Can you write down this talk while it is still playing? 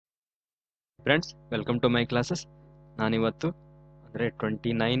Friends, welcome to my classes. ನಾನಿವತ್ತು ಅಂದರೆ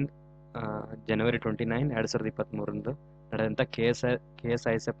ಜನವರಿ 29, 2023 ನಡೆದಂಥ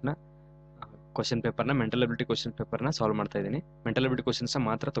KSISFನ ಕ್ವಶನ್ ಪೇಪರ್ನ ಮೆಂಟಲ್ ಅಬಿಲಿಟಿ ಕ್ವಶನ್ ಪೇಪರ್ನ ಸಾಲ್ವ್ ಮಾಡ್ತಾ ಇದ್ದೀನಿ. ಮೆಂಟಲ್ ಅಬಿಲಿಟಿ ಕ್ವಶನ್ಸ್ನ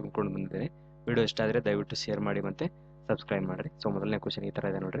ಮಾತ್ರ ತೆಗೆದುಕೊಂಡು ಬಂದಿದ್ದೀನಿ. ವಿಡಿಯೋ ಇಷ್ಟ ಆದರೆ ದಯವಿಟ್ಟು ಶೇರ್ ಮಾಡಿ ಮತ್ತು ಸಬ್ಸ್ಕ್ರೈಬ್ ಮಾಡಿರಿ. ಸೊ ಮೊದಲನೇ ಕ್ವಶನ್ ಈ ಥರ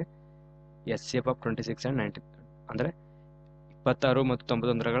ಇದೆ ನೋಡಿರಿ. SCF ಆಫ್ 26 and 19 ಅಂದರೆ 26 ಮತ್ತು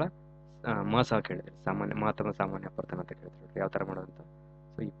 91ಗಳ ಸಹ ಕೇಳಿದೆ. ಸಾಮಾನ್ಯ ಅಪವರ್ತನ ಅಂತ ಕೇಳಿದ್ರು. ಯಾವ ಥರ ಮಾಡೋದಂತ.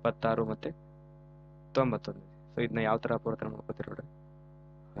 ಸೊ 26 ಮತ್ತು 91. ಸೊ ಇದನ್ನ ಯಾವ ಥರ ಅಪವರ್ತನ ಮಾಡ್ಕೋತೀರಿ ನೋಡ್ರಿ.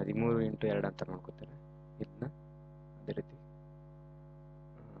 13 × 2 ಅಂತ ಮಾಡ್ಕೋತೀರಿ. ಇದನ್ನ ಅದೇ ರೀತಿ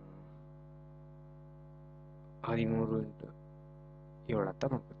 13 × 7 ಅಂತ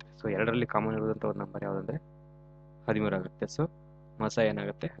ಮಾಡ್ಕೋತೀರಿ. ಸೊ ಎರಡರಲ್ಲಿ ಕಾಮನ್ ಇರೋದಂಥ ಒಂದು ನಂಬರ್ ಯಾವುದಂದ್ರೆ 13 ಆಗುತ್ತೆ. ಸೊ ಮಸ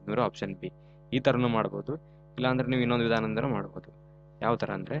ಏನಾಗುತ್ತೆ 13, ಆಪ್ಷನ್ ಬಿ. ಈ ಥರನೂ ಮಾಡ್ಬೋದು. ಇಲ್ಲಾಂದ್ರೆ ನೀವು ಇನ್ನೊಂದು ವಿಧಾನದಿಂದ ಮಾಡ್ಬೋದು. ಯಾವ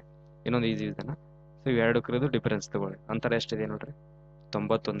ಥರ ಅಂದರೆ ಇನ್ನೊಂದು ಈಸಿ ವಿಧಾನ. ಸೊ ಇವೆರಡಕ್ಕಿರೋದು ಡಿಫರೆನ್ಸ್ ತಗೊಳ್ಳಿ. ಅಂತರ ಎಷ್ಟಿದೆ ನೋಡ್ರಿ.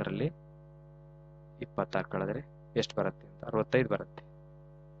 91ರಲ್ಲಿ 26 ಕಳೆದ್ರೆ ಎಷ್ಟು ಬರುತ್ತೆ ಅಂತ 65 ಬರುತ್ತೆ.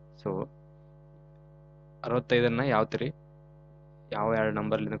 ಸೊ 65ನ್ನ ಯಾವ ಥರ ಯಾವ ಎರಡು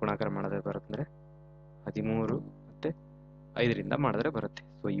ನಂಬರ್ಲಿಂದ ಗುಣಾಕಾರ ಮಾಡಿದ್ರೆ ಬರುತ್ತೆ ಅಂದರೆ 13 ಮತ್ತು 5ರಿಂದ ಮಾಡಿದ್ರೆ ಬರುತ್ತೆ.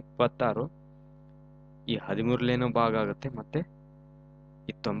 ಸೊ 26 ಈ 13ಲೇನೋ ಭಾಗ ಆಗುತ್ತೆ, ಮತ್ತು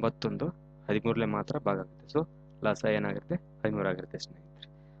ಈ 91 13ಲೇ ಮಾತ್ರ ಭಾಗ ಆಗುತ್ತೆ. ಸೊ ಲಸ ಏನಾಗುತ್ತೆ 13 ಆಗಿರುತ್ತೆ ಸ್ನೇಹಿತರೆ.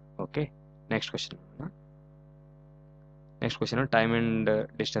 ಓಕೆ, ನೆಕ್ಸ್ಟ್ ಕ್ವಶನ್ ನೋಡೋಣ. Next question time and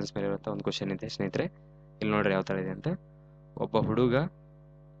distance ಮೇಲೆ ಇರುವಂಥ ಒಂದು ಕ್ವಶನ್ ಇದೆ ಸ್ನೇಹಿತರೆ. ಇಲ್ಲಿ ನೋಡ್ರಿ ಯಾವ ಥರ ಇದೆ ಅಂತ. ಒಬ್ಬ ಹುಡುಗ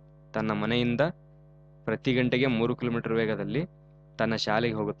ತನ್ನ ಮನೆಯಿಂದ ಪ್ರತಿ ಗಂಟೆಗೆ 3 ಕಿಲೋಮೀಟರ್ ವೇಗದಲ್ಲಿ ತನ್ನ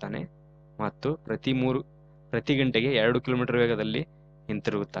ಶಾಲೆಗೆ ಹೋಗುತ್ತಾನೆ ಮತ್ತು ಪ್ರತಿ ಗಂಟೆಗೆ 2 ಕಿಲೋಮೀಟರ್ ವೇಗದಲ್ಲಿ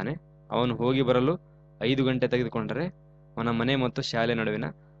ಹಿಂತಿರುಗುತ್ತಾನೆ. ಅವನು ಹೋಗಿ ಬರಲು 5 ಗಂಟೆ ತೆಗೆದುಕೊಂಡರೆ ಅವನ ಮನೆ ಮತ್ತು ಶಾಲೆ ನಡುವಿನ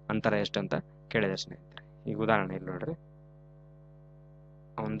ಅಂತರ ಎಷ್ಟಂತ ಕೇಳಿದೆ ಸ್ನೇಹಿತರೆ. ಈಗ ಉದಾಹರಣೆ ಇಲ್ಲಿ ನೋಡ್ರಿ.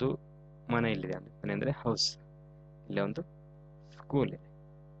 ಒಂದು ಮನೆ ಇಲ್ಲಿದೆ. ಮನೆ ಅಂದರೆ ಹೌಸ್. ಇಲ್ಲೇ ಒಂದು ಸ್ಕೂಲ್ ಇದೆ.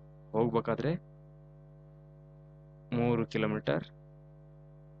 ಹೋಗ್ಬೇಕಾದ್ರೆ 3 ಕಿಲೋಮೀಟರ್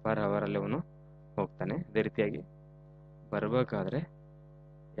ಪರ್ ಅವರಲ್ಲಿ ಅವನು ಹೋಗ್ತಾನೆ. ಅದೇ ರೀತಿಯಾಗಿ ಬರಬೇಕಾದ್ರೆ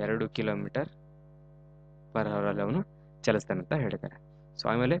 2 ಕಿಲೋಮೀಟರ್ ಪರ್ ಅವರಲ್ಲಿ ಅವನು ಚಲಿಸ್ತಾನೆ ಅಂತ ಹೇಳಿದ್ದಾರೆ. ಸೊ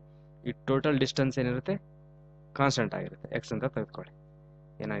ಆಮೇಲೆ ಈ ಟೋಟಲ್ ಡಿಸ್ಟೆನ್ಸ್ ಏನಿರುತ್ತೆ ಕಾನ್ಸ್ಟೆಂಟ್ ಆಗಿರುತ್ತೆ. ಎಕ್ಸ್ ಅಂತ ತೆಗೆದುಕೊಳ್ಳಿ.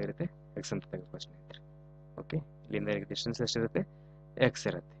 ಏನಾಗಿರುತ್ತೆ ಎಕ್ಸ್ ಅಂತ ತೆಗೆದುಕೊಳ್ಳಿ ಸ್ನೇಹಿತರೆ. ಓಕೆ, ಇಲ್ಲಿಂದ ಡಿಸ್ಟೆನ್ಸ್ ಎಷ್ಟಿರುತ್ತೆ ಎಕ್ಸ್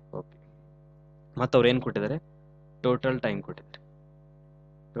ಇರುತ್ತೆ. ಓಕೆ, ಮತ್ತು ಅವ್ರು ಏನು ಕೊಟ್ಟಿದ್ದಾರೆ ಟೋಟಲ್ ಟೈಮ್ ಕೊಟ್ಟಿದ್ದಾರೆ.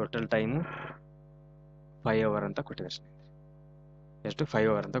 ಟೋಟಲ್ ಟೈಮು 5 ಅವರ್ ಅಂತ ಕೊಟ್ಟಿದ್ದಾರೆ ಸ್ನೇಹಿತರೆ. ಎಷ್ಟು 5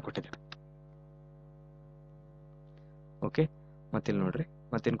 ಅವರ್ ಅಂತ ಕೊಟ್ಟಿದ್ದಾರೆ. ಓಕೆ, ಮತ್ತಿಲ್ಲಿ ನೋಡ್ರಿ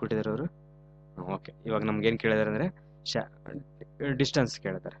ಮತ್ತೇನು ಕೊಟ್ಟಿದ್ದಾರೆ ಅವರು. ಓಕೆ, ಇವಾಗ ನಮ್ಗೇನು ಕೇಳಿದಾರೆ ಅಂದರೆ ಡಿಸ್ಟೆನ್ಸ್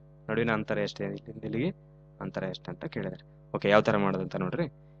ಕೇಳಿದ್ದಾರೆ. ನಡುವಿನ ಅಂತರ ಎಷ್ಟೇ ಇಲ್ಲಿಂದ ಇಲ್ಲಿಗೆ ಅಂತರ ಎಷ್ಟು ಅಂತ ಕೇಳಿದ್ದಾರೆ. ಓಕೆ, ಯಾವ ಥರ ಮಾಡೋದು ಅಂತ ನೋಡ್ರಿ.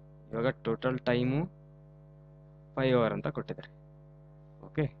 ಇವಾಗ ಟೋಟಲ್ ಟೈಮು 5 ಅವರ್ ಅಂತ ಕೊಟ್ಟಿದ್ದಾರೆ.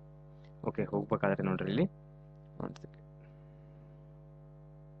 ಓಕೆ ಓಕೆ ಹೋಗ್ಬೇಕಾದ್ರೆ ನೋಡ್ರಿ ಇಲ್ಲಿ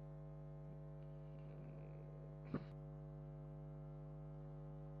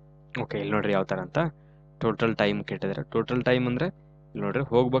ಓಕೆ, ಇಲ್ಲಿ ನೋಡ್ರಿ ಯಾವ ಥರ ಅಂತ ಟೋಟಲ್ ಟೈಮ್ ಕೇಳಿದ್ದಾರೆ. ಟೋಟಲ್ ಟೈಮ್ ಅಂದರೆ ಇಲ್ಲಿ ನೋಡ್ರಿ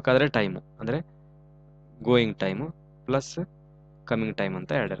ಹೋಗ್ಬೇಕಾದ್ರೆ ಟೈಮು ಅಂದರೆ going time plus coming time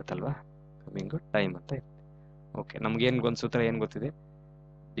ಅಂತ ಎರಡಿರುತ್ತಲ್ವಾ. ಕಮಿಂಗು ಟೈಮ್ ಅಂತ ಇರುತ್ತೆ. ಓಕೆ, ನಮ್ಗೇನು ಒಂದು ಸೂತ್ರ ಏನು ಗೊತ್ತಿದೆ,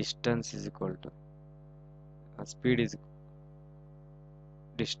 distance is equal to speed is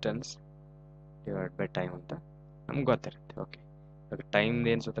distance divide by time ಅಂತ ನಮ್ಗೆ ಗೊತ್ತಿರುತ್ತೆ. ಓಕೆ, ಇವಾಗ ಟೈಮ್ದು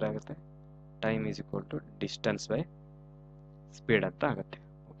ಏನು ಸೂತ್ರ ಆಗುತ್ತೆ, time is equal to distance by speed ಅಂತ ಆಗುತ್ತೆ.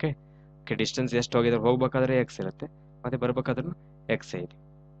 ಓಕೆ ಓಕೆ, ಡಿಸ್ಟೆನ್ಸ್ ಎಷ್ಟು ಹೋಗಿದ್ರೆ ಹೋಗ್ಬೇಕಾದ್ರೆ ಎಕ್ಸ್ ಇರುತ್ತೆ, ಮತ್ತು ಬರ್ಬೇಕಾದ್ರೂ ಎಕ್ಸ್ ಇದೆ.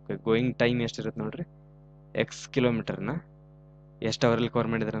 ಓಕೆ, ಗೋಯಿಂಗ್ ಟೈಮ್ ಎಷ್ಟಿರುತ್ತೆ ನೋಡ್ರಿ. ಎಕ್ಸ್ ಕಿಲೋಮೀಟರ್ನ ಎಷ್ಟು ಅವರಲ್ಲಿ ಕವರ್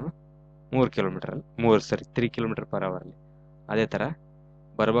ಮಾಡಿದ್ರೆ ನಾನು 3 ಕಿಲೋಮೀಟರ್ ಪರ್ ಅವರಲ್ಲಿ. ಅದೇ ಥರ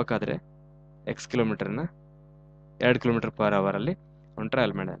ಬರ್ಬೇಕಾದ್ರೆ ಎಕ್ಸ್ ಕಿಲೋಮೀಟರ್ನ 2 ಕಿಲೋಮೀಟರ್ ಪರ್ ಅವರಲ್ಲಿ ಅವ್ನು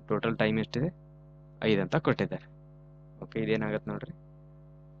ಟ್ರಾವೆಲ್ ಮಾಡಿದಾನೆ. ಟೋಟಲ್ ಟೈಮ್ ಎಷ್ಟಿದೆ 5 ಅಂತ ಕೊಟ್ಟಿದ್ದಾರೆ. ಓಕೆ, ಇದೇನಾಗುತ್ತೆ ನೋಡ್ರಿ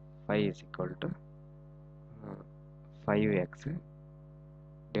 5 is equal to 5x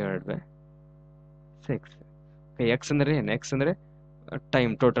divide by 6. Okay, X ಅಂದರೆ ಏನು, ಎಕ್ಸ್ ಅಂದರೆ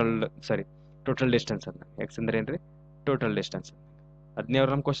ಟೈಮ್ ಟೋಟಲ್ ಡಿಸ್ಟೆನ್ಸ್ ಅಂತ. ಎಕ್ಸ್ ಅಂದರೆ ಏನು ರೀ ಟೋಟಲ್ ಡಿಸ್ಟೆನ್ಸ್. ಅದನ್ನೇ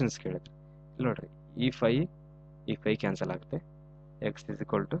ಅವ್ರು ನಮ್ಮ ಕ್ವಶನ್ಸ್ ಕೇಳಿದ್ರು. ಇಲ್ಲಿ ನೋಡ್ರಿ ಈ 5 ಕ್ಯಾನ್ಸಲ್ ಆಗುತ್ತೆ. ಎಕ್ಸ್ ಇಸ್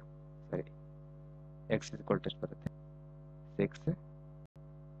ಈಕ್ವಲ್ ಟು ಎಷ್ಟು ಬರುತ್ತೆ 6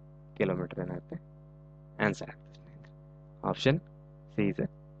 ಕಿಲೋಮೀಟರ್ ಏನಾಗುತ್ತೆ ಆನ್ಸರ್ ಆಗ್ತದೆ ಸ್ನೇಹಿತರೆ. Option C is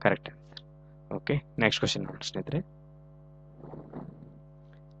correct answer. Okay, next question ನೋಡಿ ಸ್ನೇಹಿತರೆ.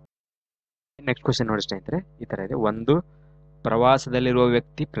 ನೆಕ್ಸ್ಟ್ ಕ್ವಶನ್ ನೋಡಿ ಸ್ನೇಹಿತರೆ, ಈ ಥರ ಇದೆ. ಒಂದು ಪ್ರವಾಸದಲ್ಲಿರುವ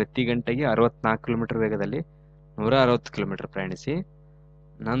ವ್ಯಕ್ತಿ ಪ್ರತಿ ಗಂಟೆಗೆ 64 ಕಿಲೋಮೀಟರ್ ವೇಗದಲ್ಲಿ 160 ಕಿಲೋಮೀಟರ್ ಪ್ರಯಾಣಿಸಿ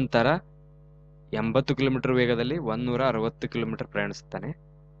ನಂತರ 80 ಕಿಲೋಮೀಟರ್ ವೇಗದಲ್ಲಿ 160 ಕಿಲೋಮೀಟರ್ ಪ್ರಯಾಣಿಸುತ್ತಾನೆ.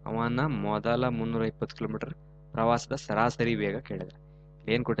 ಅವನ ಮೊದಲ 320 ಕಿಲೋಮೀಟರ್ ಪ್ರವಾಸದ ಸರಾಸರಿ ವೇಗ ಕೇಳಿದರೆ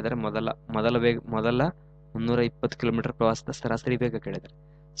ಏನು ಕೊಟ್ಟಿದ್ದಾರೆ. ಮೊದಲ 320 ಕಿಲೋಮೀಟರ್ ಪ್ರವಾಸದ ಸರಾಸರಿ ವೇಗ ಕೇಳಿದ್ದಾರೆ.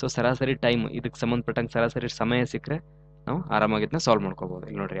 ಸೊ ಸರಾಸರಿ ಟೈಮ್, ಇದಕ್ಕೆ ಸಂಬಂಧಪಟ್ಟಂಗೆ ಸರಾಸರಿ ಸಮಯ ಸಿಕ್ಕರೆ ನಾವು ಆರಾಮಾಗಿ ಇದನ್ನ ಸಾಲ್ವ್ ಮಾಡ್ಕೋಬೋದು.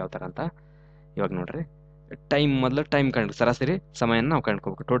 ಇಲ್ಲಿ ನೋಡ್ರಿ ಯಾವ ಥರ ಅಂತ. ಇವಾಗ ನೋಡ್ರಿ ಟೈಮ್, ಮೊದಲು ಟೈಮ್ ಸರಾಸರಿ ಸಮಯನ ನಾವು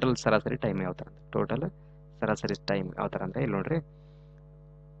ಕಂಡ್ಕೋಬೇಕು. ಟೋಟಲ್ ಸರಾಸರಿ ಟೈಮ್ ಯಾವ ಥರ ಅಂತ, ಟೋಟಲ್ ಸರಾಸರಿ ಟೈಮ್ ಯಾವ ಥರ ಅಂತ ಇಲ್ಲಿ ನೋಡ್ರಿ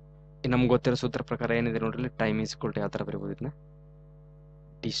ನಮ್ಗೆ ಗೊತ್ತಿರೋ ಸೂತ್ರ ಪ್ರಕಾರ ಏನಿದೆ ನೋಡ್ರಿ, ಟೈಮ್ ಈಸ್ ಈಕ್ವಲ್ ಟು ಯಾವ ಥರ ಬರೀಬೋದು ಇದನ್ನ,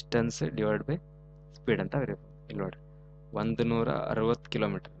 ಡಿಸ್ಟೆನ್ಸ್ ಡಿವೈಡ್ ಬೈ ಸ್ಪೀಡ್ ಅಂತ ಬರೀಬೋದು. ಇಲ್ಲಿ ನೋಡ್ರಿ 160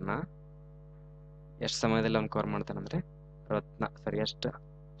 ಕಿಲೋಮೀಟರ್ನ ಎಷ್ಟು ಸಮಯದಲ್ಲಿ ಅವ್ನು ಕವರ್ ಮಾಡ್ತಾನಂದ್ರೆ ಎಷ್ಟು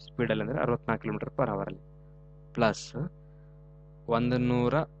ಸ್ಪೀಡಲ್ಲಿ ಅಂದರೆ 64 ಕಿಲೋಮೀಟರ್ ಪರ್ ಅವರಲ್ಲಿ, ಪ್ಲಸ್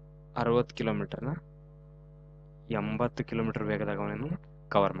 160 ಕಿಲೋಮೀಟರ್ನ 80 ಕಿಲೋಮೀಟರ್ ವೇಗದಾಗ ಅವನೇನು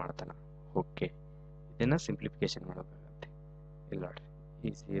ಕವರ್ ಮಾಡ್ತಾನೆ. ಓಕೆ, ಇದನ್ನು ಸಿಂಪ್ಲಿಫಿಕೇಶನ್ ಮಾಡೋಕ್ಕಾಗತ್ತೆ. ಇಲ್ಲಿ ನೋಡ್ರಿ ಈ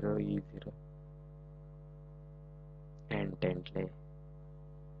 0 8 8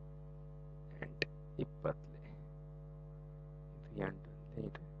 20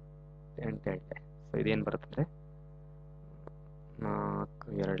 ಇದು 8 8. ಸೊ ಇದೇನು ಬರುತ್ತಂದ್ರೆ 4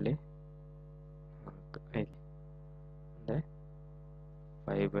 2 4 5 ಅಂದರೆ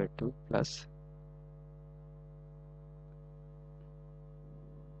 5/2 ಪ್ಲಸ್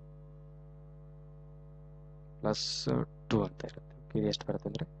ಪ್ಲಸ್ 2 ಅಂತ ಇರುತ್ತೆ. ಇದು ಎಷ್ಟು ಬರುತ್ತೆ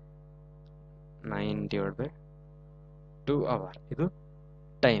ಅಂದರೆ 9/2 ಅವರ್. ಇದು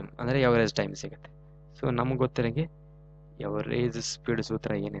ಟೈಮ್ ಅಂದರೆ ಎವರೇಜ್ ಟೈಮ್ ಸಿಗುತ್ತೆ. ಸೊ ನಮ್ಗೆ ಗೊತ್ತಿರೋಂಗೆ ಎವರೇಜ್ ಸ್ಪೀಡ್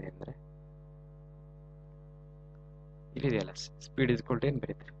ಸೂತ್ರ ಏನಿದೆ ಅಂದರೆ ಇಲ್ಲಿದೆಯಲ್ಲ, ಸ್ಪೀಡ್ ಇಸ್ ಈಕ್ವಲ್ ಟು ಏನು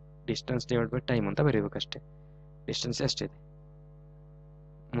ಬರೀತೀರಿ, ಡಿಸ್ಟೆನ್ಸ್ ಡಿವೈಡ್ ಬೈ ಟೈಮ್ ಅಂತ ಬರೀಬೇಕಷ್ಟೇ. ಡಿಸ್ಟೆನ್ಸ್ ಎಷ್ಟಿದೆ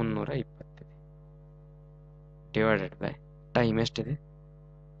 320 ಇದೆ, ಡಿವೈಡೆಡ್ ಬೈ ಟೈಮ್ ಎಷ್ಟಿದೆ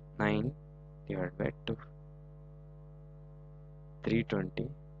 9/2 320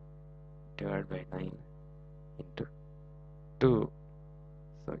 ಡಿವೈಡ್ ಬೈ 9 ಇಂಟು 2.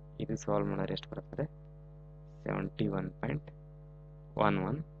 ಸೊ ಇದು ಸಾಲ್ವ್ ಮಾಡಿದ್ರೆ ಎಷ್ಟು ಬರ್ತದೆ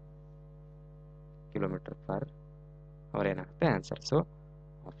 71.11 ಕಿಲೋಮೀಟರ್ ಪರ್ ಅವರ್ ಏನಾಗುತ್ತೆ ಆನ್ಸರ್. ಸೊ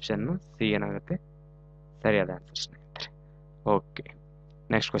ಆಪ್ಷನ್ ಸಿ ಏನಾಗುತ್ತೆ ಸರಿಯಾದ ಆನ್ಸರ್ ಸ್ನೇಹಿತರೆ. ಓಕೆ,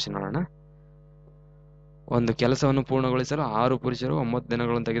 ನೆಕ್ಸ್ಟ್ ಕ್ವಶನ್ ನೋಡೋಣ. ಒಂದು ಕೆಲಸವನ್ನು ಪೂರ್ಣಗೊಳಿಸಲು 6 ಪುರುಷರು 9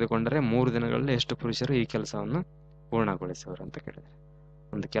 ದಿನಗಳನ್ನು ತೆಗೆದುಕೊಂಡರೆ 3 ದಿನಗಳಲ್ಲಿ ಎಷ್ಟು ಪುರುಷರು ಈ ಕೆಲಸವನ್ನು ಪೂರ್ಣಗೊಳಿಸುವರು ಅಂತ ಕೇಳಿದ್ದಾರೆ.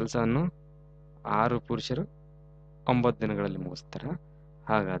 ಒಂದು ಕೆಲಸವನ್ನು 6 ಪುರುಷರು 9 ದಿನಗಳಲ್ಲಿ ಮುಗಿಸ್ತಾರೆ.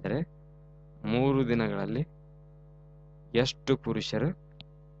 ಹಾಗಾದರೆ 3 ದಿನಗಳಲ್ಲಿ ಎಷ್ಟು ಪುರುಷರು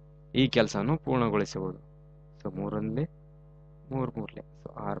ಈ ಕೆಲಸವನ್ನು ಪೂರ್ಣಗೊಳಿಸಬಹುದು? So 3 3 so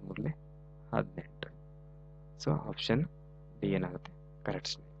 6 3 18. So option D ಏನಾಗುತ್ತೆ ಕರೆಕ್ಟ್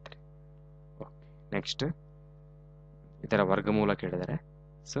ಸ್ನೇಹಿತರೆ. ಓಕೆ, ನೆಕ್ಸ್ಟ್ ಇದರ ವರ್ಗಮೂಲ ಕೇಳಿದರೆ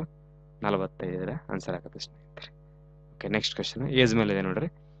ಸೊ 45 ಇದರ ಆನ್ಸರ್ ಆಗುತ್ತೆ ಸ್ನೇಹಿತರೆ. ಓಕೆ, ನೆಕ್ಸ್ಟ್ ಕ್ವಶನ್ ಏಜ್ ಮೇಲೆ ಇದೆ ನೋಡ್ರಿ.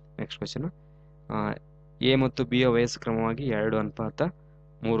 ನೆಕ್ಸ್ಟ್ ಕ್ವಶನ್, ಎ ಮತ್ತು ಬಿ ಯ ವಯಸ್ಸು ಕ್ರಮವಾಗಿ 2:3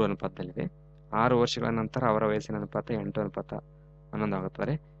 ಅನುಪಾತದಲ್ಲಿದೆ. 6 ವರ್ಷಗಳ ನಂತರ ಅವರ ವಯಸ್ಸಿನ ಅನುಪಾತ 8:11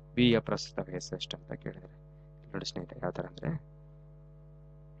 ಆಗುತ್ತದೆ. ಬಿ ಯ ಪ್ರಸ್ತುತ ವಯಸ್ಸು ಎಷ್ಟು ಅಂತ ಕೇಳಿದರೆ ನೋಡಿ ಸ್ನೇಹಿತರೆ ಯಾವ ಥರ ಅಂದರೆ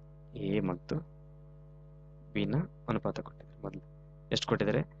ಎ ಮತ್ತು ಬಿ ನ ಅನುಪಾತ ಕೊಟ್ಟಿದ್ದಾರೆ. ಮೊದಲು ಎಷ್ಟು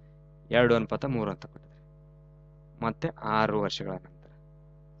ಕೊಟ್ಟಿದ್ದಾರೆ 2:3 ಅಂತ ಕೊಟ್ಟಿದ್ದಾರೆ. ಮತ್ತೆ 6 ವರ್ಷಗಳ ನಂತರ,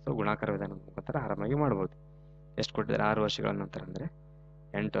 ಸೊ ಗುಣಾಕಾರ ವಿಧಾನದ ಮುಖಾಂತರ ಆರಾಮಾಗಿ ಮಾಡ್ಬೋದು. ಎಷ್ಟು ಕೊಟ್ಟಿದ್ದಾರೆ 6 ವರ್ಷಗಳ ನಂತರ ಅಂದರೆ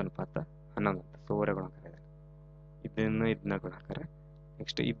 8:11 ಅಂತ. ಸೊ ಓರೆ ಗುಣಾಕಾರ ಇದೆ, ಇದನ್ನ ಗುಣಾಕಾರ,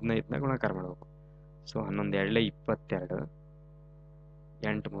 ನೆಕ್ಸ್ಟ್ ಇದನ್ನ ಗುಣಾಕಾರ ಮಾಡಬೇಕು. ಸೊ 11 2 22,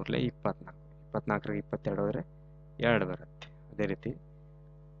 8 3 24, 24ಗೆ 22 ಹೋದರೆ 2 ಬರುತ್ತೆ. ಅದೇ ರೀತಿ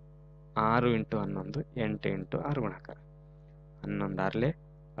 6 × 11 8 × 6 ಗುಣಾಕಾರ, 11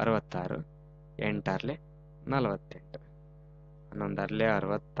 6 66, 8 6 48, 11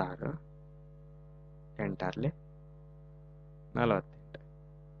 6 66, 8 6 48, 6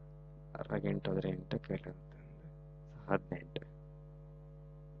 8 ಹೋದರೆ 8 ಕೇಳಿ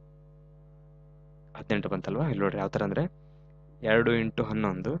 18 ಬಂತಲ್ವಾ. ಇಲ್ಲಿ ನೋಡ್ರಿ ಯಾವ ಥರ ಅಂದರೆ 2 ×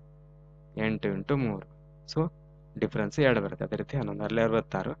 11 8 × 3, ಸೊ ಡಿಫ್ರೆನ್ಸ್ 2 ಬರುತ್ತೆ. ಅದೇ ರೀತಿ 11 6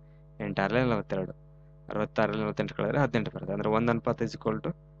 66, 8 6 42, 66 48 ಕಳೆದ್ರೆ 18 ಬರುತ್ತೆ. ಅಂದರೆ 1:9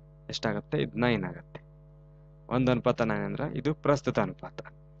 ಎಷ್ಟಾಗುತ್ತೆ, ಇದು 9 ಆಗುತ್ತೆ. 1:9 ಅಂದ್ರೆ ಇದು ಪ್ರಸ್ತುತ ಅನುಪಾತ.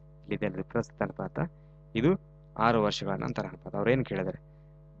 ಇಲ್ಲಿದೆ ಪ್ರಸ್ತುತ ಅನುಪಾತ, ಇದು 6 ವರ್ಷಗಳ ನಂತರ ಅನುಪಾತ. ಅವ್ರೇನು ಕೇಳಿದರೆ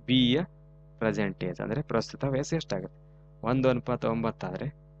ಬಿ ಯ ಪ್ರೆಸೆಂಟ್ ಏಜ್ ಅಂದರೆ ಪ್ರಸ್ತುತ ವಯಸ್ಸು ಎಷ್ಟಾಗುತ್ತೆ. 1:9 ಆದರೆ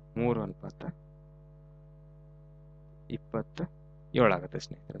 3:27 ಆಗುತ್ತೆ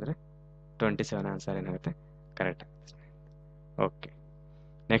ಸ್ನೇಹಿತರೆ. ಅಂದರೆ 27 ಆನ್ಸರ್ ಏನಾಗುತ್ತೆ ಕರೆಕ್ಟ್ ಆಗುತ್ತೆ ಸ್ನೇಹಿತರೆ. ಓಕೆ,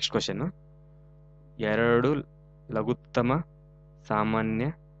 ನೆಕ್ಸ್ಟ್ ಕ್ವಶನ್ನು, 2 ಲಘುತ್ತಮ ಸಾಮಾನ್ಯ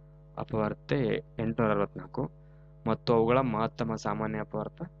ಅಪವರ್ತ 864 ಮತ್ತು ಅವುಗಳ ಮಹತ್ತಮ ಸಾಮಾನ್ಯ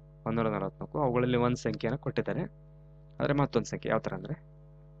ಅಪವರ್ತ 144. ಅವುಗಳಲ್ಲಿ ಒಂದು ಸಂಖ್ಯೆಯನ್ನು ಕೊಟ್ಟಿದ್ದಾರೆ, ಆದರೆ ಮತ್ತೊಂದು ಸಂಖ್ಯೆ ಯಾವ ಥರ ಅಂದರೆ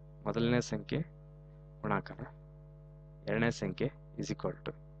ಮೊದಲನೇ ಸಂಖ್ಯೆ ಗುಣಾಕಾರ, ಎರಡನೇ ಸಂಖ್ಯೆ ಇಸ್ ಈಕ್ವಲ್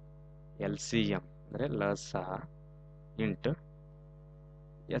ಟು LCM ಅಂದರೆ ಲಸ ಇಂಟು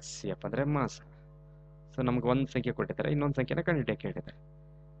SCF ಅಂದರೆ ಮಾಸ. ಸೊ ನಮ್ಗೆ ಒಂದು ಸಂಖ್ಯೆ ಕೊಟ್ಟಿದ್ದಾರೆ, ಇನ್ನೊಂದು ಸಂಖ್ಯೆನ ಕಂಡುಹಿಡಿಯಕ್ಕೆ ಹೇಳಿದ್ದಾರೆ.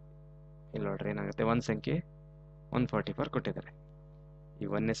 ಇಲ್ಲಿ ನೋಡ್ರಿ ಏನಾಗುತ್ತೆ, ಒಂದು ಸಂಖ್ಯೆ 144 ಕೊಟ್ಟಿದ್ದಾರೆ. ಈ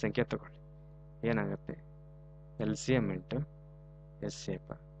ಒಂದನೇ ಸಂಖ್ಯೆ ತಗೊಳ್ಳಿ, ಏನಾಗುತ್ತೆ LCM into SCF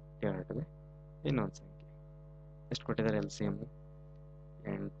divided by ಇನ್ನೊಂದು ಸಂಖ್ಯೆ. ಎಷ್ಟು ಕೊಟ್ಟಿದ್ದಾರೆ LCM?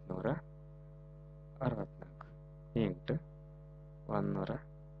 864 into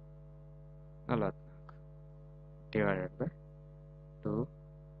 144 divided by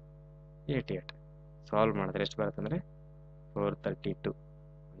 288. Solve ಮಾಡಿದ್ರೆ ಎಷ್ಟು ಬರುತ್ತೆ ಅಂದರೆ 432.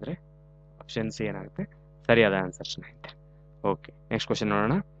 ಅಂದರೆ ಆಪ್ಷನ್ ಸಿ ಏನಾಗುತ್ತೆ ಸರಿಯಾದ ಆನ್ಸರ್ ಸ್ನೇಹಿತರೆ. ಓಕೆ, ನೆಕ್ಸ್ಟ್ ಕ್ವಶನ್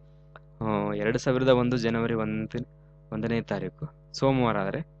ನೋಡೋಣ. 2001 ಜನವರಿ 1ನೇ ತಾರೀಕು ಸೋಮವಾರ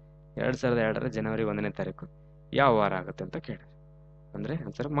ಆದರೆ 2002 ಜನವರಿ 1ನೇ ತಾರೀಕು ಯಾವ ವಾರ ಆಗುತ್ತೆ ಅಂತ ಕೇಳಿದ್ರೆ, ಅಂದರೆ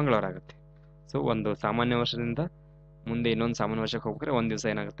ಆನ್ಸರ್ ಮಂಗಳವಾರ ಆಗುತ್ತೆ. ಸೊ ಒಂದು ಸಾಮಾನ್ಯ ವರ್ಷದಿಂದ ಮುಂದೆ ಇನ್ನೊಂದು ಸಾಮಾನ್ಯ ವರ್ಷಕ್ಕೆ ಹೋಗ್ಬೇಕಾದ್ರೆ ಒಂದು ದಿವಸ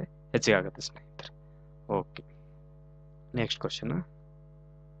ಏನಾಗುತ್ತೆ ಹೆಚ್ಚಿಗೆ ಆಗುತ್ತೆ ಸ್ನೇಹಿತರೆ. Okay, next question.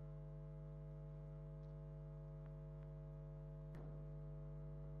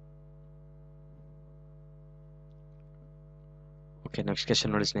 Okay, next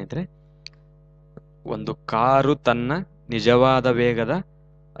question ನೋಡಿ ಸ್ನೇಹಿತರೆ. ಒಂದು ಕಾರು ತನ್ನ ನಿಜವಾದ ವೇಗದ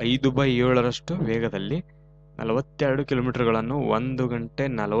 5/7 ವೇಗದಲ್ಲಿ 42 ಕಿಲೋಮೀಟರ್ಗಳನ್ನು 1 ಗಂಟೆ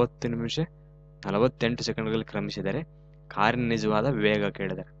 40 ನಿಮಿಷ 48 ಸೆಕೆಂಡ್ಗಳಲ್ಲಿ ಕ್ರಮಿಸಿದರೆ ಕಾರಿನ ನಿಜವಾದ ವೇಗ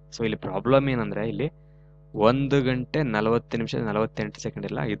ಕೇಳಿದ್ದಾರೆ. ಸೊ ಇಲ್ಲಿ ಪ್ರಾಬ್ಲಮ್ ಏನಂದ್ರೆ, ಇಲ್ಲಿ 1 ಗಂಟೆ 40 ನಿಮಿಷ 48 ಸೆಕೆಂಡ್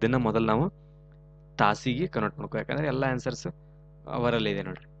ಇಲ್ಲ, ಇದನ್ನ ಮೊದಲು ನಾವು ತಾಸಿಗೆ ಕನ್ವರ್ಟ್ ಮಾಡ್ಕೋ. ಯಾಕಂದ್ರೆ ಎಲ್ಲ ಆನ್ಸರ್ಸ್ ಅವರಲ್ಲಿ ಇದೆ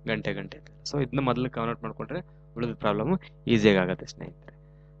ನೋಡ್ರಿ, ಗಂಟೆ ಗಂಟೆ. ಸೊ ಇದನ್ನ ಮೊದಲು ಕನ್ವರ್ಟ್ ಮಾಡ್ಕೊಂಡ್ರೆ ಉಳಿದ ಪ್ರಾಬ್ಲಮ್ ಈಸಿಯಾಗಿ ಆಗುತ್ತೆ ಸ್ನೇಹಿತರೆ.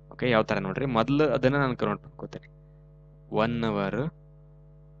 ಓಕೆ, ಯಾವ ತರ ನೋಡ್ರಿ, ಮೊದಲು ಅದನ್ನ ನಾನು ಕನ್ವರ್ಟ್ ಮಾಡ್ಕೋತೇನೆ. 1 ಅವರ್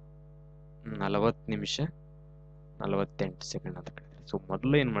 40 ನಿಮಿಷ 48 ಸೆಕೆಂಡ್ ಅಂತ ಕೇಳಿದ್ರೆ, ಸೊ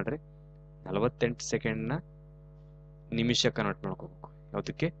ಮೊದಲು ಏನ್ ಮಾಡ್ರಿ 48 ಸೆಕೆಂಡ್ನ ನಿಮಿಷ ಕನ್ವರ್ಟ್ ಮಾಡ್ಕೋಬೇಕು.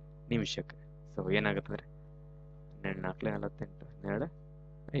 ಯಾವುದಕ್ಕೆ? ನಿಮಿಷಕ್ಕೆ. ಸೊ ಏನಾಗುತ್ತಂದ್ರೆ 12 48 12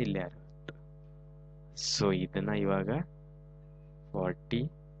 ಇಲ್ಲಿ 60. ಸೊ ಇದನ್ನ ಇವಾಗ 40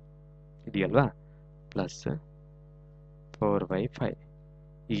 ಇದೆಯಲ್ವಾ ಪ್ಲಸ್ 4/5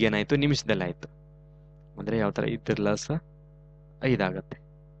 ಈಗೇನಾಯ್ತು ನಿಮಿಷದಲ್ಲಿ ಆಯ್ತು. ಅಂದ್ರೆ ಯಾವ ತರ ಇದ್ರ ಲಾಸ್ 5 ಆಗುತ್ತೆ.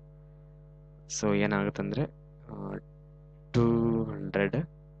 ಸೊ ಏನಾಗುತ್ತಂದ್ರೆ 200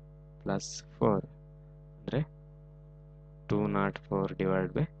 ಪ್ಲಸ್ 4 ಅಂದ್ರೆ 204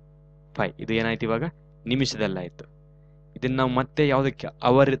 ಡಿವೈಡ್ ಬೈ 5. ಇದು ಏನಾಯ್ತು ಇವಾಗ ನಿಮಿಷದಲ್ಲಿ ಆಯ್ತು. ಇದನ್ನ ನಾವು ಮತ್ತೆ ಯಾವುದಕ್ಕೆ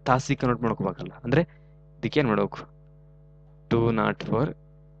ಅವರ್ ತಾಸಿಗೆ ಕನ್ವರ್ಟ್ ಮಾಡ್ಕೋಬೇಕಲ್ಲ, ಅಂದ್ರೆ ಇದಕ್ಕೆ ಏನ್ ಮಾಡ್ಬೇಕು 204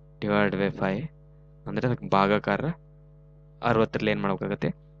 ಡಿವೈಡ್ ಬೈ 5 ಅಂದ್ರೆ ಅದಕ್ಕೆ ಭಾಗಾಕಾರ 60ರಲ್ಲಿ ಏನ್ ಮಾಡ್ಬೇಕಾಗತ್ತೆ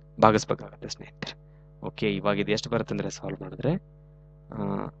ಭಾಗಿಸ್ಬೇಕಾಗತ್ತೆ ಸ್ನೇಹಿತರೆ. ಓಕೆ, ಇವಾಗ ಇದು ಎಷ್ಟು ಬರುತ್ತೆ ಅಂದ್ರೆ ಸಾಲ್ವ್ ಮಾಡಿದ್ರೆ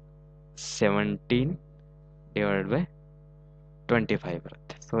 17 ಡಿವೈಡ್ ಬೈ 25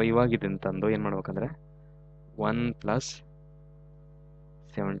 ಬರುತ್ತೆ. ಸೊ ಇವಾಗ ಇದನ್ನ ತಂದು ಏನ್ ಮಾಡ್ಬೇಕಂದ್ರೆ 1 ಪ್ಲಸ್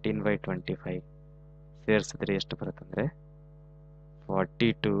 17/25 ಸೇರಿಸಿದ್ರೆ ಎಷ್ಟು ಬರುತ್ತೆ ಅಂದ್ರೆ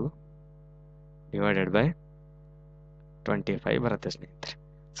 42 ಡಿವೈಡೆಡ್ ಬೈ 25 ಬರುತ್ತೆ ಸ್ನೇಹಿತರೆ.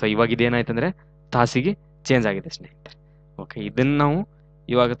 ಸೊ ಇವಾಗ ಇದೇನಾಯ್ತಂದ್ರೆ ತಾಸಿಗೆ ಚೇಂಜ್ ಆಗಿದೆ ಸ್ನೇಹಿತರೆ. ಓಕೆ, ಇದನ್ನ ನಾವು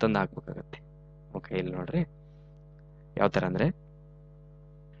ಇವಾಗ ತಂದು ಹಾಕ್ಬೇಕಾಗತ್ತೆ. ಓಕೆ, ಇಲ್ಲಿ ನೋಡ್ರಿ ಯಾವ ತರ ಅಂದ್ರೆ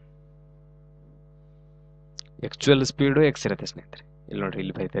ಆಕ್ಚುಯಲ್ ಸ್ಪೀಡು ಎಕ್ಸ್ ಇರುತ್ತೆ ಸ್ನೇಹಿತರೆ. ಇಲ್ಲಿ ನೋಡ್ರಿ,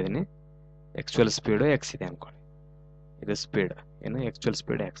 ಇಲ್ಲಿ ಬರೀತಾ ಇದೀನಿ ಆಕ್ಚುಯಲ್ ಸ್ಪೀಡು ಎಕ್ಸ್ ಇದೆ ಅನ್ಕೊಳ್ಳಿ. ಇದು ಸ್ಪೀಡ್ ಏನು, ಆಕ್ಚುಯಲ್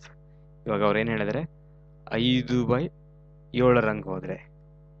ಸ್ಪೀಡ್ ಎಕ್ಸ್. ಇವಾಗ ಅವ್ರು ಏನ್ ಹೇಳಿದ್ರೆ 5/7 ಹೋದ್ರೆ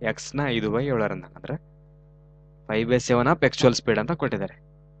ಎಕ್ಸ್ ನ 5/7 ಅಂದ್ರೆ 5/7 ಆಫ್ ಆಕ್ಚುಯಲ್ ಸ್ಪೀಡ್ ಅಂತ ಕೊಟ್ಟಿದ್ದಾರೆ.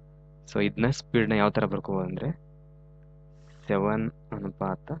 ಸೊ ಇದನ್ನ ಸ್ಪೀಡ್ ನ ಯಾವ ತರ ಬರ್ಕೋಬಹುದು ಅಂದ್ರೆ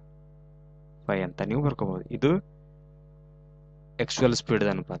 7:5 ಅಂತ ನೀವು ಬರ್ಕೋಬಹುದು. ಇದು ಆಕ್ಚುಯಲ್ ಸ್ಪೀಡ್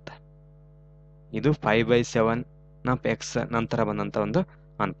ಅನುಪಾತ, ಇದು 5/7 ಆಫ್ ಎಕ್ಸ್ ನಂತರ ಬಂದಂತ ಒಂದು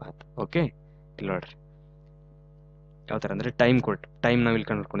ಅನುಪಾತ. ಓಕೆ, ಇಲ್ಲಿ ನೋಡ್ರಿ ಯಾವ ತರ ಅಂದ್ರೆ ಟೈಮ್ ನಾವು ಇಲ್ಲಿ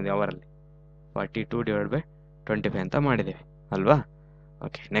ಕಂಡುಕೊಂಡಿದ್ದೀವಿ ಅವರಲ್ಲಿ 42 ಡಿವೈಡ್ ಬೈ 25 ಅಂತ ಮಾಡಿದ್ದೇವೆ ಅಲ್ವಾ.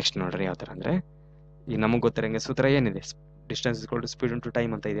 ಓಕೆ, ನೆಕ್ಸ್ಟ್ ನೋಡ್ರಿ ಯಾವ ತರ ಅಂದ್ರೆ ಈ ನಮಗೆ ಗೊತ್ತಿರಂಗೆ ಸೂತ್ರ ಏನಿದೆ, distance is equal to speed into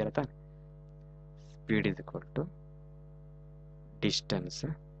time ಅಂತ ಇದೆಯಲ್ಲ ತಾನೆ. Speed is equal to distance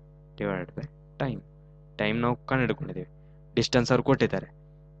divide by time ನಾವು ಕಂಡುಹಿಡ್ಕೊಂಡಿದ್ದೀವಿ, ಡಿಸ್ಟೆನ್ಸ್ ಅವ್ರು ಕೊಟ್ಟಿದ್ದಾರೆ.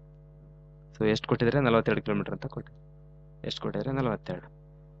 ಸೊ ಎಷ್ಟು ಕೊಟ್ಟಿದ್ದಾರೆ 42 ಕಿಲೋಮೀಟರ್ ಅಂತ ಕೊಟ್ಟಿದ್ದಾರೆ. ಎಷ್ಟು ಕೊಟ್ಟಿದ್ದಾರೆ 42.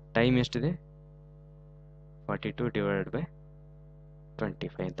 ಟೈಮ್ ಎಷ್ಟಿದೆ 42 ಡಿವೈಡ್ ಬೈ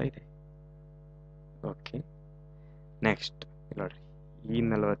 25 ಅಂತ ಇದೆ. ಓಕೆ, ನೆಕ್ಸ್ಟ್ ನೋಡ್ರಿ ಈ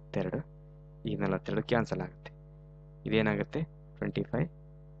 42 ಕ್ಯಾನ್ಸಲ್ ಆಗುತ್ತೆ. ಇದೇನಾಗುತ್ತೆ 25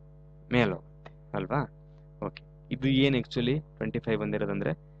 ಮೇಲೆ ಹೋಗುತ್ತೆ ಅಲ್ವಾ. ಓಕೆ, ಇದು ಏನು ಆಕ್ಚುಲಿ 25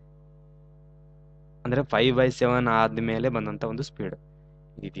 ಬಂದಿರೋದಂದ್ರೆ 5/7 ಆದ್ಮೇಲೆ ಬಂದಂತ ಒಂದು ಸ್ಪೀಡ್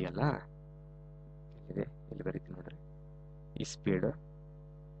ಇದೆಯಲ್ಲ, ಇಲ್ಲಿ ಬರೀತೀನಿ ನೋಡ್ರಿ. ಈ ಸ್ಪೀಡ್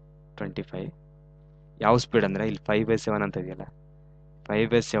 25 ಯಾವ ಸ್ಪೀಡ್ ಅಂದ್ರೆ ಇಲ್ಲಿ 5/7 ಅಂತ ಇದೆಯಲ್ಲ,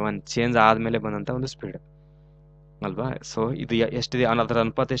 5/7 ಚೇಂಜ್ ಆದ್ಮೇಲೆ ಬಂದಂತ ಒಂದು ಸ್ಪೀಡ್ ಅಲ್ವಾ. ಸೊ ಇದು ಎಷ್ಟಿದೆ, ಅದರ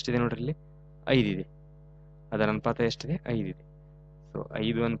ಅನುಪಾತ ಎಷ್ಟಿದೆ ನೋಡ್ರಿ, ಇಲ್ಲಿ 5 ಇದೆ. ಅದರ ಅನುಪಾತ ಎಷ್ಟಿದೆ 5 ಇದೆ. ಸೊ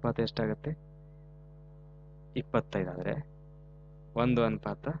 5 ಅನುಪಾತ ಎಷ್ಟಾಗುತ್ತೆ 25 ಆದರೆ 1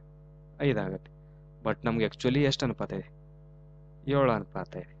 ಅನುಪಾತ 5 ಆಗುತ್ತೆ. ಬಟ್ ನಮ್ಗೆ ಆ್ಯಕ್ಚುಲಿ ಎಷ್ಟು ಅನುಪಾತ ಇದೆ 7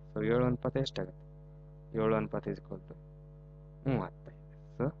 ಅನುಪಾತ ಇದೆ. ಸೊ 7 ಅನುಪಾತ ಎಷ್ಟಾಗುತ್ತೆ 7 ಅನುಪಾತ ಇಸ್ಕೊಳ್ತು 35.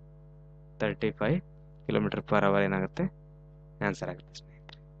 ಸೊ 35 km/h ಏನಾಗುತ್ತೆ ಆನ್ಸರ್ ಆಗುತ್ತೆ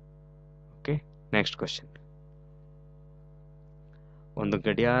ಸ್ನೇಹಿತರೆ. Okay, next question. ಒಂದು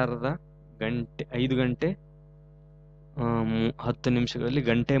ಗಡಿಯಾರದ 5 ಗಂಟೆ 10 ನಿಮಿಷಗಳಲ್ಲಿ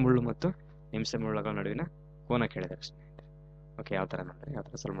ಗಂಟೆ ಮುಳ್ಳು ಮತ್ತು ನಿಮಿಷ ಮುಳ್ಳುಗಳ ನಡುವಿನ ಕೋನ ಕೇಳಿದ್ದಾರೆ ಸ್ನೇಹಿತರೆ. ಓಕೆ, ಯಾವ ಥರ ನೋಡ್ರಿ, ಯಾವ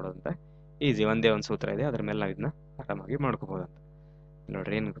ಥರ ಸಾಲ್ವ್ ಮಾಡೋದು ಅಂತ ಈಸಿ. ಒಂದೇ ಒಂದು ಸೂತ್ರ ಇದೆ, ಅದ್ರ ಮೇಲೆ ನಾವು ಇದನ್ನ ಆರಾಮಾಗಿ ಮಾಡ್ಕೋಬಹುದು ಅಂತ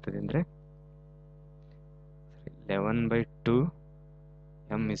ನೋಡ್ರಿ. ಏನು ಗೊತ್ತಿದೆ ಅಂದರೆ 11/2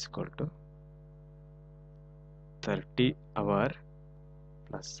 m = 30 hour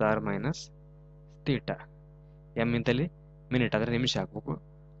 ± θ. m ಇಂತಲ್ಲಿ ಮಿನಿಟ್ ಆದರೆ ನಿಮಿಷ ಹಾಕ್ಬೇಕು,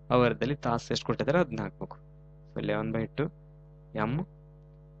 ಅವರ್ದಲ್ಲಿ ತಾಸು ಎಷ್ಟು ಕೊಟ್ಟಿದ್ದಾರೆ ಅದನ್ನ ಹಾಕ್ಬೇಕು. ಸೊ 11/2 m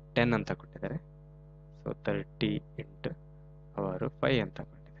 10 ಅಂತ ಕೊಟ್ಟಿದ್ದಾರೆ. ಸೊ 30 × ಅವರು 5 ಅಂತ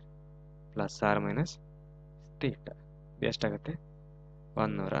ಕೊಟ್ಟಿದ್ದಾರೆ ± θ. ಇದು ಎಷ್ಟಾಗುತ್ತೆ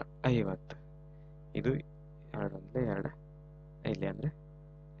 150. ಇದು 2 ಅಂದರೆ 2 ಇಲ್ಲಿ ಅಂದರೆ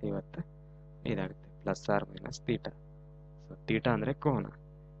 55 ಆಗುತ್ತೆ ± θ. ಸೊ θ ಅಂದರೆ ಕೋನ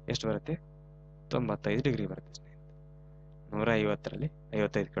ಎಷ್ಟು ಬರುತ್ತೆ 95 ಡಿಗ್ರಿ ಬರುತ್ತೆ ಸ್ನೇಹಿತರೆ. 150ರಲ್ಲಿ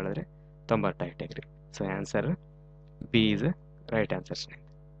 55 ಕಳೆದ್ರೆ 95 degree. So answer B is right answer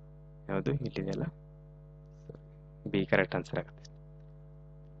ಸ್ನೇಹಿತರೆ. ಯಾವುದು ಇಲ್ಲಿದೆಯಲ್ಲ ಬಿ ಕರೆಕ್ಟ್ ಆನ್ಸರ್ ಆಗುತ್ತೆ.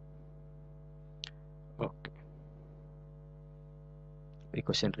 ಓಕೆ, ಈ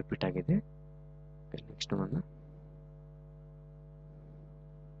ಕ್ವಶನ್ ರಿಪೀಟ್ ಆಗಿದೆ. ನೆಕ್ಸ್ಟ್ ನೋಡೋಣ.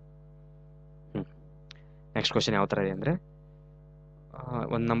 ನೆಕ್ಸ್ಟ್ ಕ್ವಶನ್ ಯಾವ ಥರ ಇದೆ ಅಂದರೆ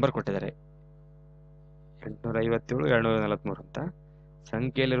ಒಂದು ನಂಬರ್ ಕೊಟ್ಟಿದ್ದಾರೆ 857 243 ಅಂತ.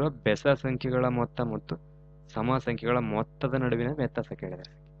 ಸಂಖ್ಯೆಯಲ್ಲಿರುವ ಬೆಸ ಸಂಖ್ಯೆಗಳ ಮೊತ್ತ ಮತ್ತು ಸಮ ಸಂಖ್ಯೆಗಳ ಮೊತ್ತದ ನಡುವಿನ ವ್ಯತ್ಯಾಸ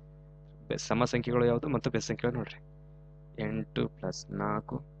ಕೇಳಿದ್ದಾರೆ. ಸಮ ಸಂಖ್ಯೆಗಳು ಯಾವುದು ಮತ್ತು ಬೆಸ ಸಂಖ್ಯೆಗಳು ನೋಡ್ರಿ. 8 +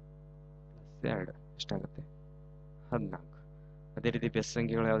 4 + 2 ಎಷ್ಟಾಗುತ್ತೆ 14. ಅದೇ ರೀತಿ ಬೆಸ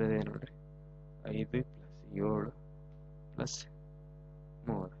ಸಂಖ್ಯೆಗಳು ಯಾವುದಿದೆ ನೋಡ್ರಿ. 5 + 7 +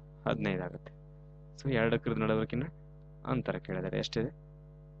 3 15 ಆಗುತ್ತೆ. ಸೊ 2 ನಡವರ್ಕಿನ ಅಂತರ ಕೇಳಿದ್ದಾರೆ ಎಷ್ಟಿದೆ.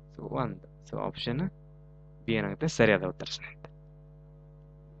 ಸೊ 1. ಸೊ ಆಪ್ಷನ್ ಬಿ ಏನಾಗುತ್ತೆ ಸರಿಯಾದ ಉತ್ತರ ಸ್ನೇಹಿತರೆ.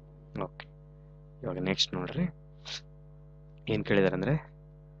 ಓಕೆ, ಇವಾಗ ನೆಕ್ಸ್ಟ್ ನೋಡ್ರಿ ಏನು ಕೇಳಿದ್ದಾರೆ ಅಂದರೆ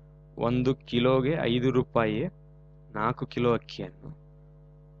 1 ಕಿಲೋಗೆ 5 ರೂಪಾಯಿ 4 ಕಿಲೋ ಅಕ್ಕಿಯನ್ನು,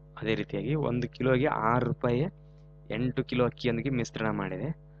 ಅದೇ ರೀತಿಯಾಗಿ 1 ಕಿಲೋಗೆ 6 ರೂಪಾಯಿ 8 ಕಿಲೋ ಅಕ್ಕಿಯೊಂದಿಗೆ ಮಿಶ್ರಣ ಮಾಡಿದೆ.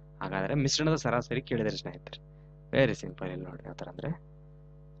 ಹಾಗಾದರೆ ಮಿಶ್ರಣದ ಸರಾಸರಿ ಕೇಳಿದರೆ ಸ್ನೇಹಿತರೆ. Very simple. ಇಲ್ಲಿ ನೋಡ್ರಿ ಯಾವ ಥರ ಅಂದರೆ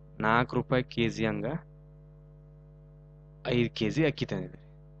 4 ರೂಪಾಯಿ ಕೆಜಿ ಹಂಗ 5 ಕೆಜಿ ಅಕ್ಕಿ ತಂದಿದ್ದಾರೆ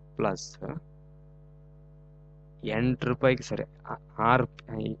ಪ್ಲಸ್ 8 ರೂಪಾಯಿಗೆ ಸರಿ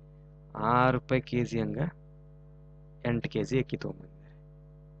 6 ರೂಪಾಯಿ ಕೆಜಿ ಹಂಗ 8 ಕೆಜಿ ಅಕ್ಕಿ ತೊಗೊಂಬಂದಿದ್ದಾರೆ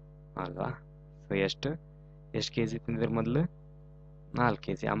ಅಲ್ವಾ. ಸೊ ಎಷ್ಟು ಕೆಜಿ ತಂದಿದ್ದಾರೆ ಮೊದಲು 4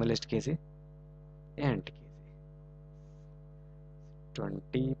 ಕೆಜಿ, ಆಮೇಲೆ ಎಷ್ಟು ಕೆಜಿ 8 ಕೆಜಿ.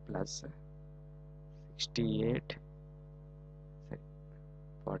 20 + 68 ಸರಿ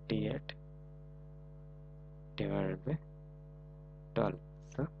 48 / 12.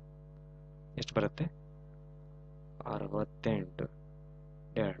 ಸೊ ಎಷ್ಟು ಬರುತ್ತೆ 68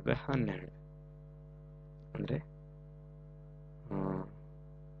 / 12 ಅಂದರೆ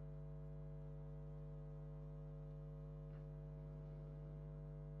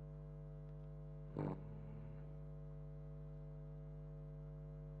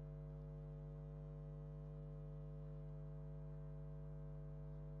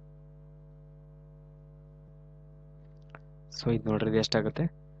ಸೊ ಇದು ನೋಡ್ರಿ ಇದು ಎಷ್ಟಾಗುತ್ತೆ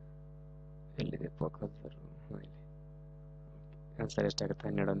ಎಲ್ಲಿದೆ ಫೋಕಸ್ ಆನ್ಸರ್ ಎಷ್ಟಾಗುತ್ತೆ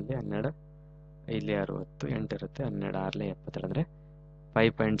 12 12 ಇಲ್ಲಿ 60 8 ಇರುತ್ತೆ 12 6 72 ಅಂದರೆ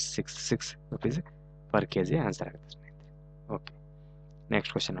 5.66 rupees per kg ಆನ್ಸರ್ ಆಗುತ್ತೆ ಸ್ನೇಹಿತರೆ. ಓಕೆ,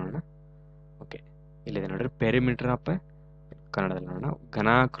 ನೆಕ್ಸ್ಟ್ ಕ್ವಶನ್ ನೋಡೋಣ. ಓಕೆ, ಇಲ್ಲಿದೆ ನೋಡ್ರಿ ಪೆರಿಮೀಟರ್ ಆಫ್ ಕನ್ನಡದಲ್ಲಿ ನೋಡೋಣ.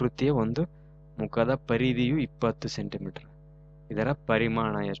 ಘನಾಕೃತಿಯ ಒಂದು ಮುಖದ ಪರಿಧಿಯು 20 ಸೆಂಟಿಮೀಟರ್. ಇದರ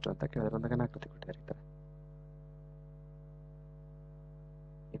ಪರಿಮಾಣ ಎಷ್ಟು ಅಂತ ಕೇಳಿದ್ರೆ ಒಂದು ಘನಾಕೃತಿ ಕೊಟ್ಟಿದ್ದಾರೆ.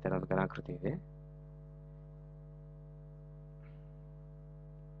 ಈ ಥರ ಒಂದು ಘನಾಕೃತಿ ಇದೆ.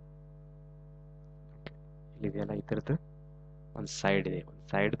 ಇಲ್ಲಿದೆಯಲ್ಲ ಈ ಥರದ್ದು ಒಂದು ಸೈಡ್ ಇದೆ, ಒಂದು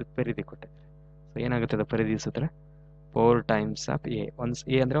ಸೈಡ್ದು ಪರಿಧಿ ಕೊಟ್ಟಿದ್ದಾರೆ. ಸೊ ಏನಾಗುತ್ತೆ ಅದು ಪರಿಧಿ ಸೂತ್ರ 4 times ಆಫ್ ಎ. ಒಂದು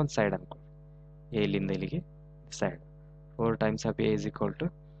ಎ ಅಂದರೆ ಒಂದು ಸೈಡ್ ಅನ್ಕೊಳ್ಳಿ, ಎ ಇಲ್ಲಿಂದ ಇಲ್ಲಿಗೆ ಸೈಡ್ 4 times ಆಫ್ ಎ =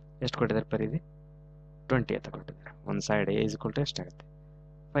 ಎಷ್ಟು ಕೊಟ್ಟಿದ್ದಾರೆ ಪರಿಧಿ 20 ಅಂತ ಕೊಟ್ಟಿದ್ದಾರೆ. ಒಂದು ಸೈಡ್ ಎ = ಎಷ್ಟಾಗುತ್ತೆ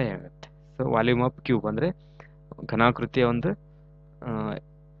 5 ಆಗುತ್ತೆ. ಸೊ ವಾಲ್ಯೂಮ್ ಆಫ್ ಕ್ಯೂಬ್ ಅಂದರೆ ಘನಾಕೃತಿಯ ಒಂದು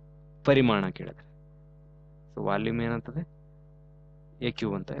ಪರಿಮಾಣ ಕೇಳಿದ್ರೆ. ಸೊ ವಾಲ್ಯೂಮ್ ಏನಂತದೆ ಎ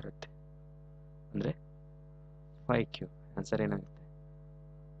ಕ್ಯೂಬ್ ಅಂತ ಇರುತ್ತೆ ಅಂದರೆ 5 ಕ್ಯೂಬ್. ಆನ್ಸರ್ ಏನಾಗುತ್ತೆ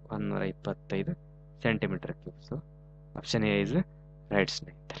 125 centimetre cube. So option A is right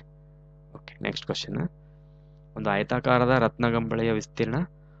ಸ್ನೇಹಿತರೆ. Okay, next question. ಒಂದು ಆಯತಾಕಾರದ ರತ್ನಗಂಬಳಿಯ ವಿಸ್ತೀರ್ಣ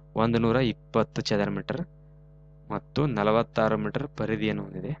 120 ಚದರ ಮೀಟರ್ ಮತ್ತು 46 ಮೀಟರ್ ಪರಿಧಿಯನ್ನು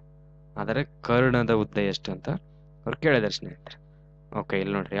ಹೊಂದಿದೆ. ಆದರೆ ಕರ್ಣದ ಉದ್ದ ಎಷ್ಟು ಅಂತ ಅವ್ರು ಕೇಳಿದಾರೆ ಸ್ನೇಹಿತರೆ. ಓಕೆ,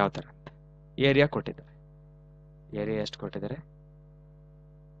 ಇಲ್ಲಿ ನೋಡ್ರಿ ಯಾವ ಥರ ಅಂತ. ಏರಿಯಾ ಕೊಟ್ಟಿದ್ದಾರೆ. ಏರಿಯಾ ಎಷ್ಟು ಕೊಟ್ಟಿದ್ದಾರೆ?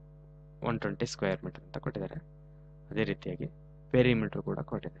 120 ಸ್ಕ್ವೇರ್ ಮೀಟರ್ ಅಂತ ಕೊಟ್ಟಿದ್ದಾರೆ. ಅದೇ ರೀತಿಯಾಗಿ ಪೆರಿಮೀಟರ್ ಕೂಡ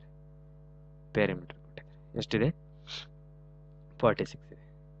ಕೊಟ್ಟಿದ್ದಾರೆ. ಪೆರಿಮೀಟರ್ ಕೊಟ್ಟಿದ್ದಾರೆ. ಎಷ್ಟಿದೆ? 46 ಇದೆ.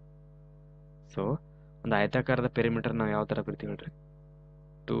 ಸೊ ಒಂದು ಆಯತಾಕಾರದ ಪೆರಿಮೀಟರ್ ನಾವು ಯಾವ ಥರ ಬರ್ತೀವಿ ಹೇಳ್ರಿ?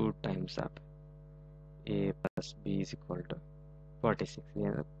 2 times of A plus B is equal to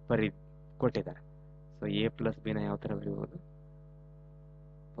 46 ಪರಿ ಕೊಟ್ಟಿದ್ದಾರೆ. ಸೊ ಎ ಪ್ಲಸ್ ಬಿನ ಯಾವ ಥರ ಬರೀಬೋದು?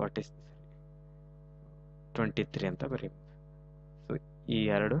 23 ಅಂತ ಬರೀಬೋದು. ಸೊ ಈ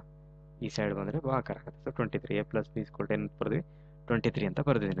ಎರಡು ಈ ಸೈಡ್ ಬಂದರೆ ಭಾಗಾಕಾರ ಆಗುತ್ತೆ. So 23 A plus B is equal to ಏನು ಬರ್ದ್ವಿ? 23 ಅಂತ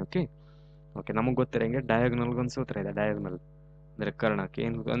ಬರ್ದಿದ್ದೀನಿ. ಓಕೆ ಓಕೆ, ನಮಗೆ ಗೊತ್ತಿರಂಗೆ ಡಯಾಗ್ನಲ್ಗೊಂದು ಸೂತ್ರ ಇದೆ. ಡಯಾಗ್ನಲ್ ಅಂದರೆ ಕರ್ಣಕ್ಕೆ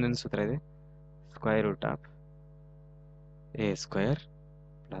ಏನು ಒಂದೊಂದು ಸೂತ್ರ ಇದೆ? Square root of A square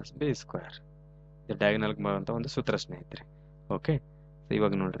plus B square. ಇದು ಡಯಾಗ್ನಲ್ಗೆ ಬರುವಂಥ ಒಂದು ಸೂತ್ರ ಸ್ನೇಹಿತರೆ. ಓಕೆ, ಸೊ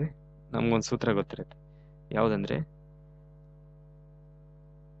ಇವಾಗ ನೋಡ್ರಿ, ನಮ್ಗೊಂದು ಸೂತ್ರ ಗೊತ್ತಿರುತ್ತೆ. ಯಾವುದಂದ್ರೆ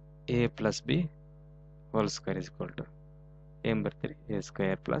A plus B whole square is equal to ಏನು ಬರ್ತೀರಿ? A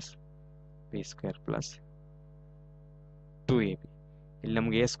square plus B square plus 2ab. ಇಲ್ಲಿ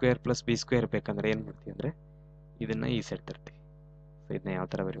ನಮ್ಗೆ A square plus B square ಬೇಕಂದ್ರೆ ಏನು ಮಾಡ್ತೀವಿ ಅಂದರೆ ಇದನ್ನ ಈ ಸೈಡ್ ತರ್ತೀವಿ. ಸೊ ಇದನ್ನ ಯಾವ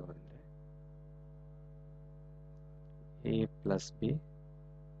ಥರ ಬರೀಬೋದು ಅಂದರೆ A plus B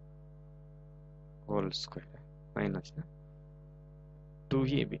whole square minus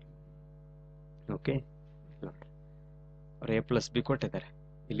 2ab. Okay, ನೋಡಿ ಅವ್ರು ಎ ಪ್ಲಸ್ ಬಿ ಕೊಟ್ಟಿದ್ದಾರೆ.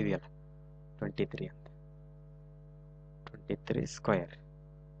 ಇಲ್ಲಿದೆಯಲ್ಲ 23 ಅಂತ, 23 square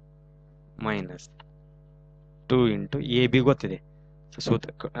minus 2 into A B ಗೊತ್ತಿದೆ. ಸೊ ಸೂತ್ರ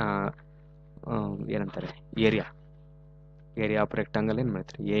ಏನಂತಾರೆ? ಏರಿಯಾ ಆಫ್ ರೆಕ್ಟಾಂಗಲ್ ಏನು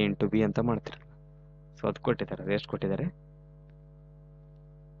ಮಾಡ್ತೀರಿ? ಎ ಇಂಟು ಬಿ ಅಂತ ಮಾಡ್ತಿರಲ್ಲ. ಸೊ ಅದು ಕೊಟ್ಟಿದ್ದಾರೆ. ಅದು ಎಷ್ಟು ಕೊಟ್ಟಿದ್ದಾರೆ?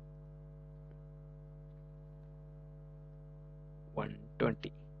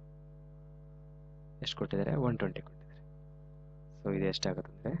 120. ಎಷ್ಟು ಕೊಟ್ಟಿದ್ದಾರೆ? 120 ಕೊಟ್ಟಿದ್ದಾರೆ. ಸೊ ಇದು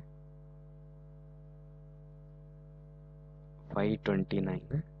ಎಷ್ಟಾಗುತ್ತೆ ಅಂದರೆ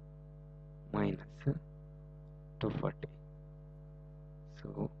 529 minus 240. So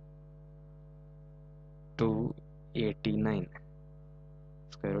 289.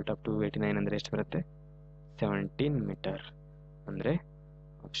 Square root of 289 ಅಂದರೆ ಎಷ್ಟು ಬರುತ್ತೆ? 17 ಮೀಟರ್. ಅಂದರೆ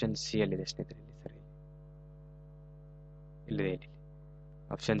ಆಪ್ಷನ್ ಸಿ ಅಲ್ಲಿದೆ ಸ್ನೇಹಿತರೆ. ಇಲ್ಲಿ ಸರಿ ಇಲ್ಲಿದೆ. ಇಲ್ಲಿ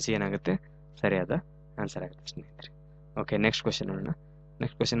ಆಪ್ಷನ್ ಸಿ ಏನಾಗುತ್ತೆ? ಸರಿಯಾದ ಆನ್ಸರ್ ಆಗುತ್ತೆ ಸ್ನೇಹಿತರೆ. ಓಕೆ, ನೆಕ್ಸ್ಟ್ ಕ್ವಶನ್ ನೋಡೋಣ.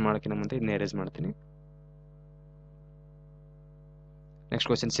 ನೆಕ್ಸ್ಟ್ ಕ್ವಶನ್ ಮಾಡೋಕ್ಕಿಂತ ಮುಂದೆ ಇದನ್ನ ಎರೇಸ್ ಮಾಡ್ತೀನಿ. ನೆಕ್ಸ್ಟ್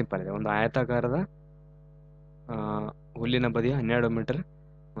ಕ್ವಶನ್ ಸಿಂಪಲ್ ಇದೆ. ಒಂದು ಆಯತಾಕಾರದ ಹುಲ್ಲಿನ ಬದಿಯ 12 ಮೀಟರ್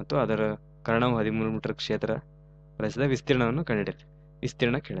ಮತ್ತು ಅದರ ಕರ್ಣವು 13 ಮೀಟರ್ ಕ್ಷೇತ್ರ ಪ್ರದೇಶದ ವಿಸ್ತೀರ್ಣವನ್ನು ಕಂಡಿಡಿರಿ.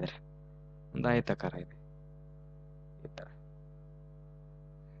 ವಿಸ್ತೀರ್ಣ ಕೇಳಿದರೆ ಒಂದು ಆಯತಾಕಾರ ಇದೆ ಈ ಥರ.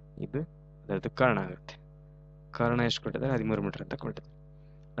 ಇದು ಅದರದ್ದು ಕರ್ಣ ಆಗುತ್ತೆ. ಕರ್ಣ ಎಷ್ಟು ಕೊಟ್ಟಿದ್ದಾರೆ? 13 ಮೀಟರ್ ಅಂತ ಕೊಟ್ಟಿದ್ದಾರೆ.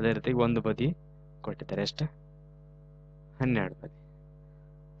 ಅದೇ ರೀತಿ ಒಂದು ಬದಿ ಕೊಟ್ಟಿದ್ದಾರೆ. ಎಷ್ಟು? 12 ಬದಿ.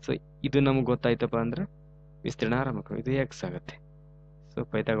 ಸೊ ಇದು ನಮ್ಗೆ ಗೊತ್ತಾಯ್ತಪ್ಪ ಅಂದ್ರೆ ವಿಸ್ತೀರ್ಣ ಆರಂಭ. ಇದು ಎಕ್ಸ್ ಆಗುತ್ತೆ. ಸೊ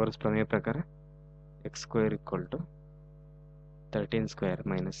ಪೈಥಾಗೋರಸ್ ಪ್ರಮೇಯ ಪ್ರಕಾರ X square equal to 13 square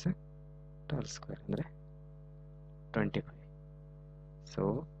minus 12 square ಅಂದರೆ 25. So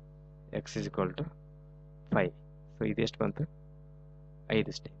X is equal to 5. So ಇದೆಷ್ಟು ಬಂತು?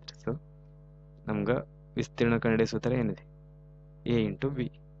 5 ಸ್ನೇಹಿತರೆ. ಸೊ ನಮ್ಗೆ ವಿಸ್ತೀರ್ಣ ಕಂಡುಹಿಡಿಯೋ ಸೂತ್ರ ಏನಿದೆ? A into B.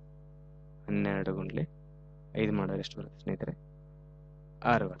 12 ಗುಂಡ್ಲೆ 5 ಮಾಡಿದ್ರೆ ಎಷ್ಟು ಬರುತ್ತೆ ಸ್ನೇಹಿತರೆ?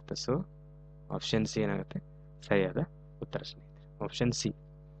 6 ಬರುತ್ತೆ. ಸೊ ಆಪ್ಷನ್ ಸಿ ಏನಾಗುತ್ತೆ? ಸರಿಯಾದ ಉತ್ತರ ಸ್ನೇಹಿತರೆ. Option C.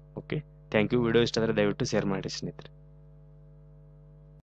 Okay, thank you. Video ಇಷ್ಟ ಆದರೆ ದಯವಿಟ್ಟು ಶೇರ್ ಮಾಡಿ ಸ್ನೇಹಿತರೆ.